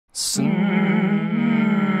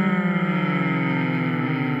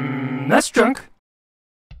SNESdrunk.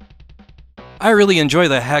 I really enjoy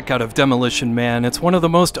the heck out of Demolition Man. It's one of the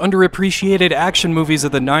most underappreciated action movies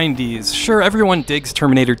of the 90s. Sure, everyone digs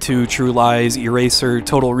Terminator 2, True Lies, Eraser,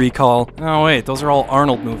 Total Recall. Oh wait, those are all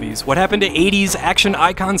Arnold movies. What happened to 80s action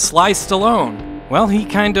icon Sly Stallone? Well, he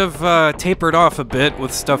kind of tapered off a bit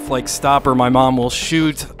with stuff like Stop or My Mom Will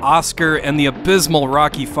Shoot, Oscar, and the abysmal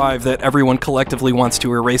Rocky V that everyone collectively wants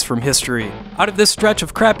to erase from history. Out of this stretch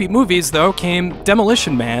of crappy movies, though, came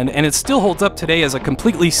Demolition Man, and it still holds up today as a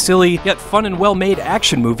completely silly, yet fun and well-made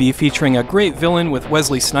action movie featuring a great villain with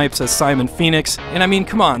Wesley Snipes as Simon Phoenix. And I mean,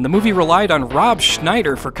 come on, the movie relied on Rob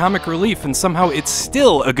Schneider for comic relief, and somehow it's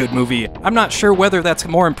still a good movie. I'm not sure whether that's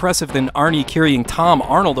more impressive than Arnie carrying Tom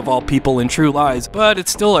Arnold of all people in True Lies, but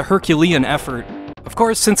it's still a Herculean effort. Of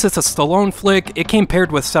course, since it's a Stallone flick, it came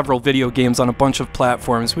paired with several video games on a bunch of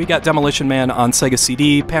platforms. We got Demolition Man on Sega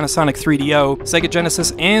CD, Panasonic 3DO, Sega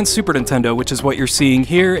Genesis, and Super Nintendo, which is what you're seeing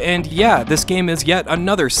here. And yeah, this game is yet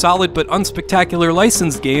another solid but unspectacular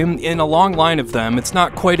licensed game in a long line of them. It's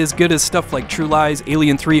not quite as good as stuff like True Lies,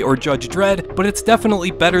 Alien 3, or Judge Dredd, but it's definitely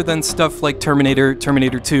better than stuff like Terminator,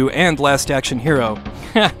 Terminator 2, and Last Action Hero.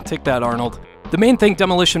 Take that, Arnold. The main thing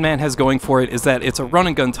Demolition Man has going for it is that it's a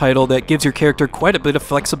run-and-gun title that gives your character quite a bit of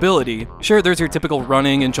flexibility. Sure, there's your typical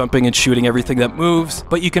running and jumping and shooting everything that moves,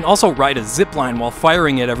 but you can also ride a zipline while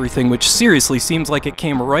firing at everything, which seriously seems like it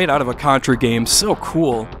came right out of a Contra game. So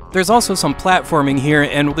cool. There's also some platforming here,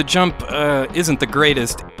 and the jump isn't the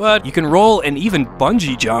greatest, but you can roll and even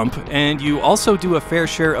bungee jump, and you also do a fair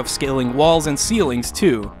share of scaling walls and ceilings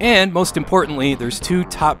too. And most importantly, there's 2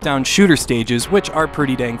 top-down shooter stages, which are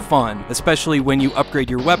pretty dang fun, especially when you upgrade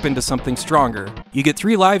your weapon to something stronger. You get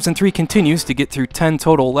 3 lives and 3 continues to get through 10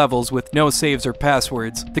 total levels with no saves or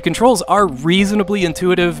passwords. The controls are reasonably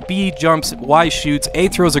intuitive. B jumps, Y shoots, A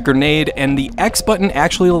throws a grenade, and the X button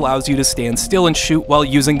actually allows you to stand still and shoot while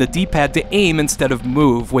using the D-pad to aim instead of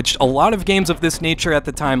move, which a lot of games of this nature at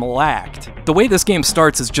the time lacked. The way this game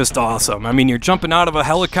starts is just awesome. I mean, you're jumping out of a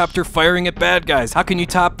helicopter firing at bad guys. How can you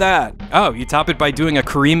top that? Oh, you top it by doing a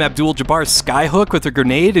Kareem Abdul-Jabbar skyhook with a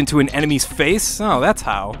grenade into an enemy's face? Oh, that's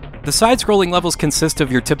how. The side-scrolling levels consist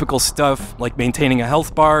of your typical stuff, like maintaining a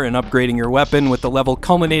health bar and upgrading your weapon, with the level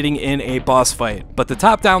culminating in a boss fight. But the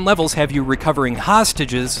top-down levels have you recovering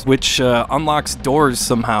hostages, which unlocks doors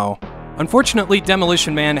somehow. Unfortunately,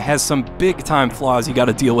 Demolition Man has some big-time flaws you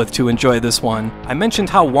gotta deal with to enjoy this one. I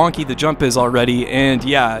mentioned how wonky the jump is already, and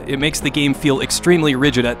yeah, it makes the game feel extremely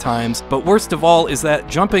rigid at times, but worst of all is that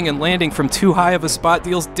jumping and landing from too high of a spot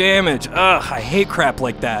deals damage. Ugh, I hate crap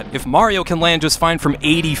like that. If Mario can land just fine from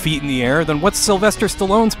 80 feet in the air, then what's Sylvester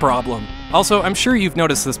Stallone's problem? Also, I'm sure you've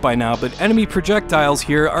noticed this by now, but enemy projectiles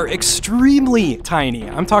here are extremely tiny.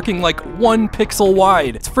 I'm talking like 1 pixel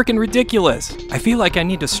wide. It's freaking ridiculous. I feel like I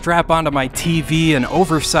need to strap onto my TV an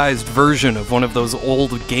oversized version of one of those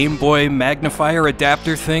old Game Boy magnifier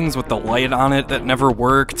adapter things with the light on it that never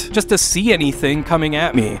worked, just to see anything coming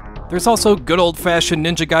at me. There's also good old-fashioned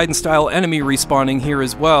Ninja Gaiden style enemy respawning here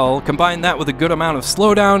as well. Combine that with a good amount of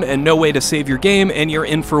slowdown and no way to save your game, and you're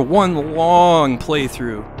in for one long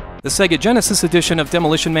playthrough. The Sega Genesis edition of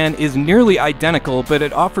Demolition Man is nearly identical, but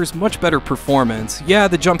it offers much better performance. Yeah,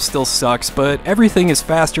 the jump still sucks, but everything is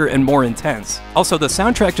faster and more intense. Also, the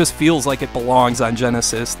soundtrack just feels like it belongs on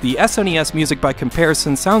Genesis. The SNES music, by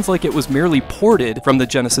comparison, sounds like it was merely ported from the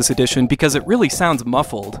Genesis edition because it really sounds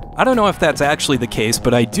muffled. I don't know if that's actually the case,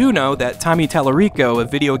 but I do know that Tommy Tallarico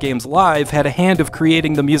of Video Games Live had a hand of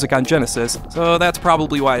creating the music on Genesis, so that's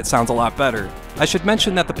probably why it sounds a lot better. I should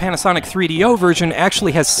mention that the Panasonic 3DO version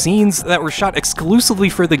actually has scenes that were shot exclusively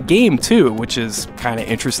for the game too, which is kinda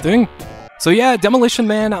interesting. So yeah, Demolition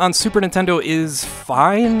Man on Super Nintendo is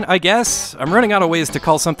fine, I guess. I'm running out of ways to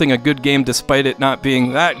call something a good game despite it not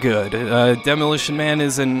being that good. Demolition Man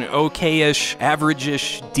is an okay-ish,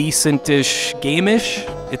 average-ish, decent-ish game-ish.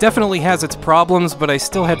 It definitely has its problems, but I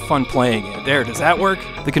still had fun playing it. There, does that work?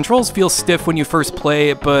 The controls feel stiff when you first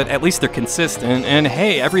play, but at least they're consistent. And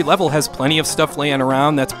hey, every level has plenty of stuff laying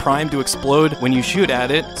around that's primed to explode when you shoot at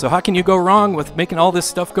it. So how can you go wrong with making all this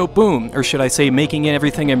stuff go boom? Or should I say making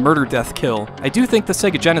everything a murder-death kill? I do think the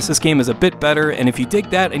Sega Genesis game is a bit better, and if you dig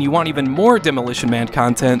that and you want even more Demolition Man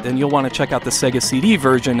content, then you'll want to check out the Sega CD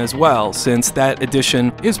version as well, since that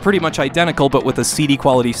edition is pretty much identical but with a CD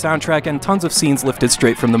quality soundtrack and tons of scenes lifted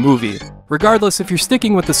straight from the movie. Regardless, if you're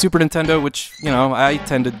sticking with the Super Nintendo, which, you know, I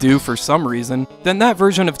tend to do for some reason, then that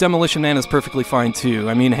version of Demolition Man is perfectly fine too.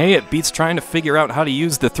 I mean, hey, it beats trying to figure out how to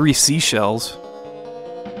use the 3 seashells.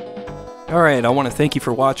 Alright, I want to thank you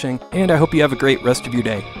for watching, and I hope you have a great rest of your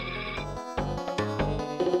day.